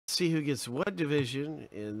see who gets what division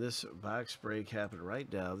in this box break happening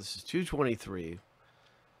right now. This is 223.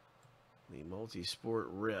 The multi-sport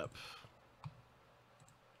rip.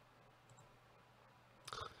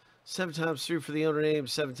 7 times through for the owner name,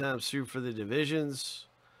 7 times through for the divisions.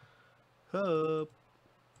 Up.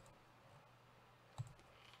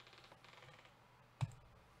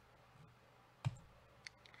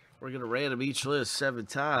 We're going to random each list 7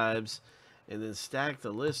 times and then stack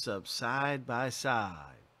the lists up side by side.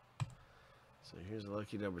 So here's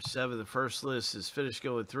lucky number 7. The first list is finished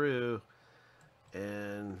going through,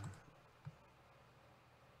 and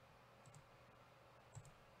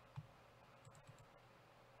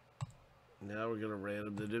now we're going to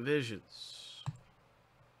random the divisions.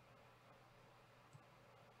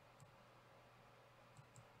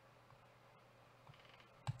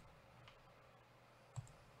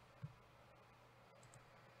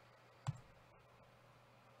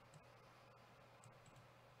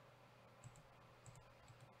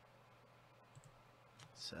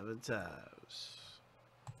 Seven times.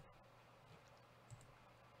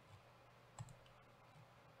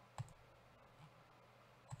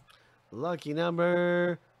 Lucky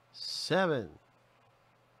number 7.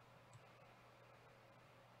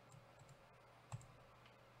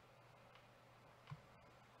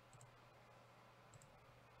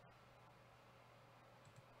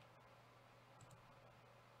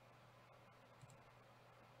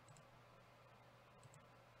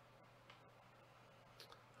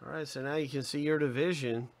 All right, so now you can see your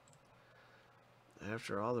division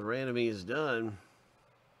after all the randoming is done.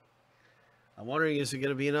 I'm wondering, is it going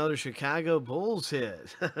to be another Chicago Bulls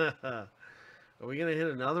hit? Are we going to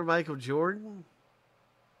hit another Michael Jordan?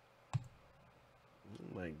 Oh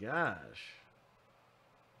my gosh.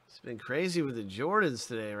 It's been crazy with the Jordans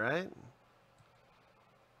today, right?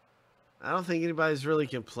 I don't think anybody's really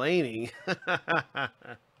complaining.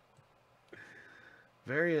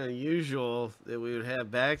 Very unusual that we would have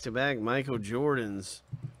back-to-back Michael Jordans.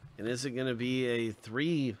 And is it going to be a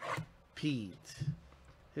three-peat?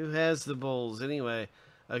 Who has the Bulls anyway?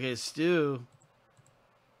 Okay, Stu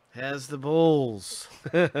has the Bulls.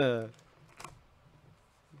 That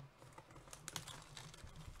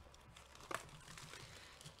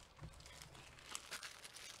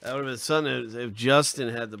would have been something if Justin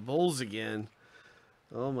had the Bulls again.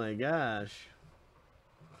 Oh my gosh.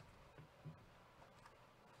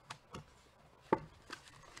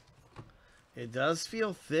 It does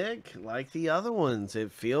feel thick like the other ones.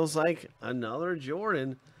 It feels like another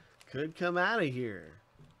Jordan could come out of here.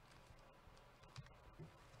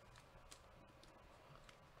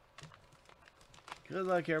 Good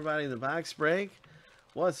luck, everybody, in the box break.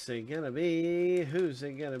 What's it going to be? Who's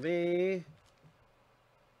it going to be?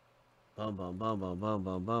 Bum, bum, bum, bum, bum,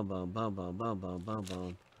 bum, bum, bum, bum, bum, bum, bum, bum,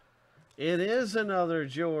 bum. It is another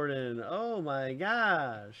Jordan. Oh, my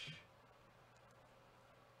gosh.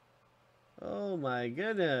 Oh my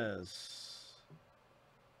goodness.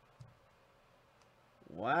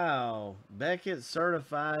 Wow. Beckett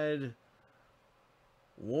certified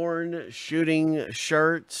worn shooting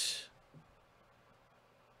shirt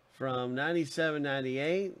from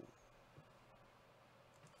 97-98.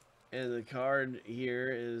 And the card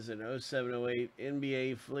here is an 07-08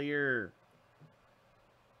 NBA Fleer.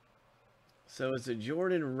 So it's a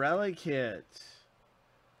Jordan relic hit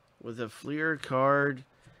with a Fleer card.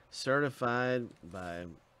 Certified by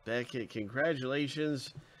Beckett.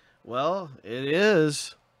 Congratulations. Well, it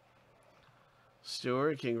is.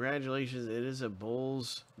 Stuart, congratulations. It is a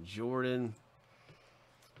Bulls Jordan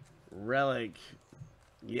relic.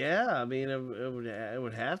 Yeah, I mean, it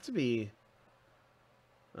would have to be.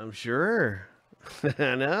 I'm sure.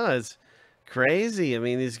 I know, it's crazy. I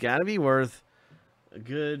mean, it's got to be worth a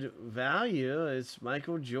good value. It's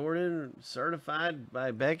Michael Jordan certified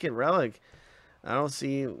by Beckett relic. I don't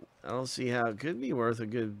see how it could be worth a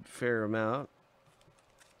good fair amount.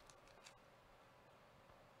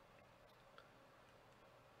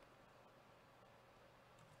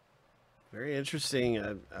 Very interesting.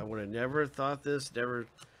 I would have never thought this. Never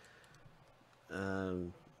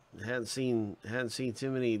hadn't seen too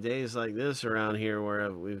many days like this around here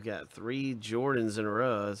where we've got 3 Jordans in a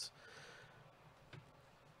row. It's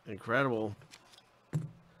incredible.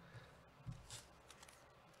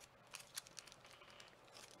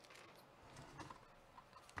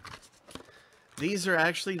 These are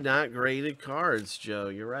actually not graded cards, Joe.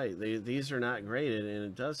 You're right. These are not graded, and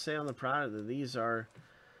it does say on the product that these are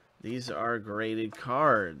graded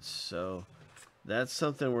cards. So that's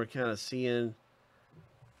something we're kind of seeing.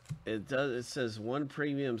 It says 1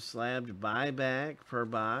 premium slabbed buyback per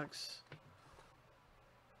box,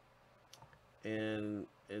 and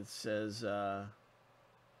it says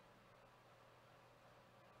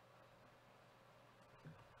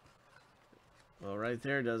Well, right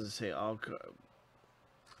there it doesn't say all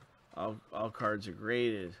cards are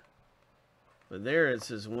graded. But there it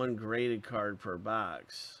says 1 graded card per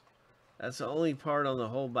box. That's the only part on the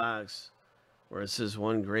whole box where it says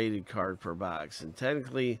 1 graded card per box. And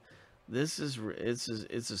technically, this is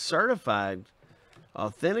it's a certified,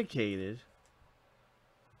 authenticated,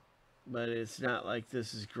 but it's not like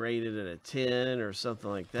this is graded at a 10 or something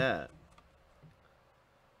like that.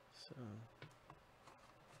 So.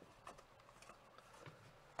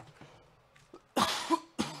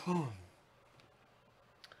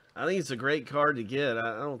 I think it's a great card to get.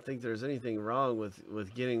 I don't think there's anything wrong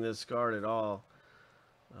with getting this card at all.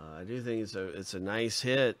 I do think it's a nice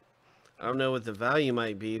hit. I don't know what the value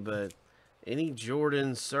might be, but any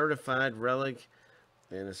Jordan certified relic,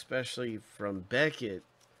 and especially from Beckett,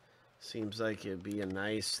 seems like it'd be a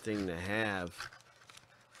nice thing to have.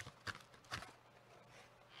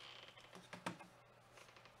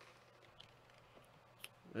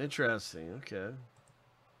 Interesting. Okay.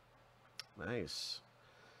 Nice.